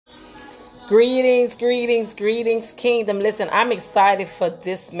Greetings, greetings, greetings, kingdom. Listen, I'm excited for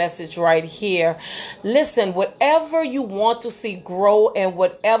this message right here. Listen, whatever you want to see grow and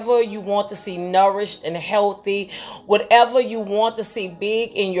whatever you want to see nourished and healthy, whatever you want to see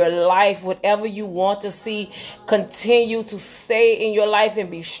big in your life, whatever you want to see continue to stay in your life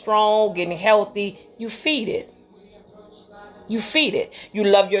and be strong and healthy, you feed it. You feed it. You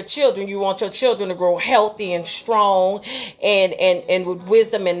love your children. You want your children to grow healthy and strong and with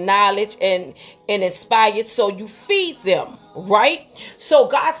wisdom and knowledge and inspired. So you feed them, right? So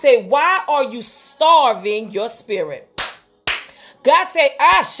God said, why are you starving your spirit? God said,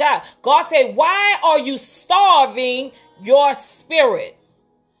 God said, why are you starving your spirit?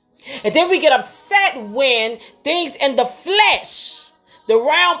 And then we get upset when things in the flesh, the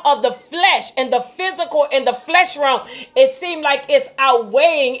realm of the flesh and the physical in the flesh realm, it seemed like it's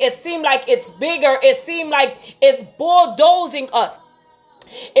outweighing. It seemed like it's bigger. It seemed like it's bulldozing us.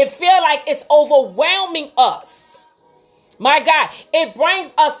 It feels like it's overwhelming us. My God, it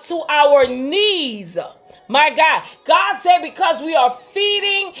brings us to our knees. My God, God said because we are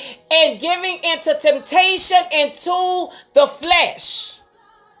feeding and giving into temptation into the flesh.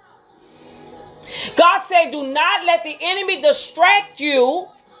 God said, do not let the enemy distract you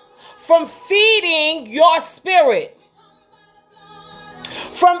from feeding your spirit,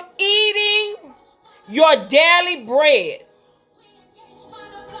 from eating your daily bread,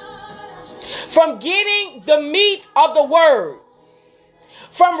 from getting the meat of the word,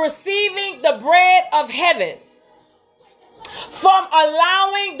 from receiving the bread of heaven, from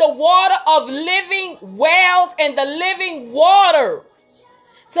allowing the water of living wells and the living water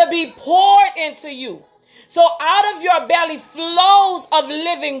to be poured into you. So out of your belly flows of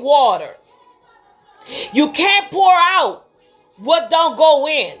living water. You can't pour out what don't go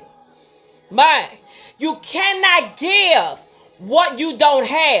in. Man, you cannot give what you don't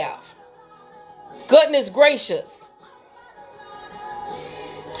have. Goodness gracious.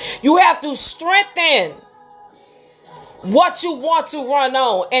 You have to strengthen what you want to run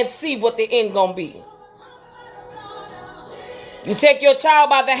on and see what the end gonna be. You take your child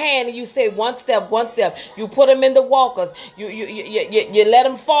by the hand and you say one step, one step. You put them in the walkers. You let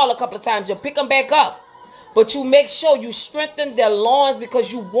them fall a couple of times. You pick them back up. But you make sure you strengthen their loins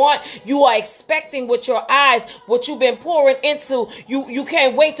because you are expecting with your eyes what you've been pouring into. You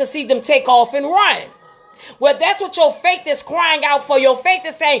can't wait to see them take off and run. Well, that's what your faith is crying out for. Your faith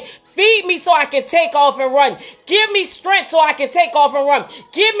is saying, feed me so I can take off and run. Give me strength so I can take off and run.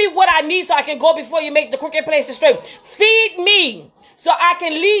 Give me what I need so I can go before you make the crooked places straight. Feed me so I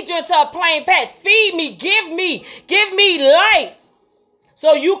can lead you into a plain path. Feed me, give me life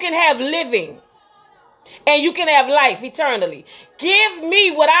so you can have living and you can have life eternally. Give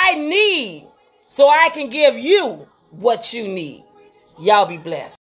me what I need so I can give you what you need. Y'all be blessed.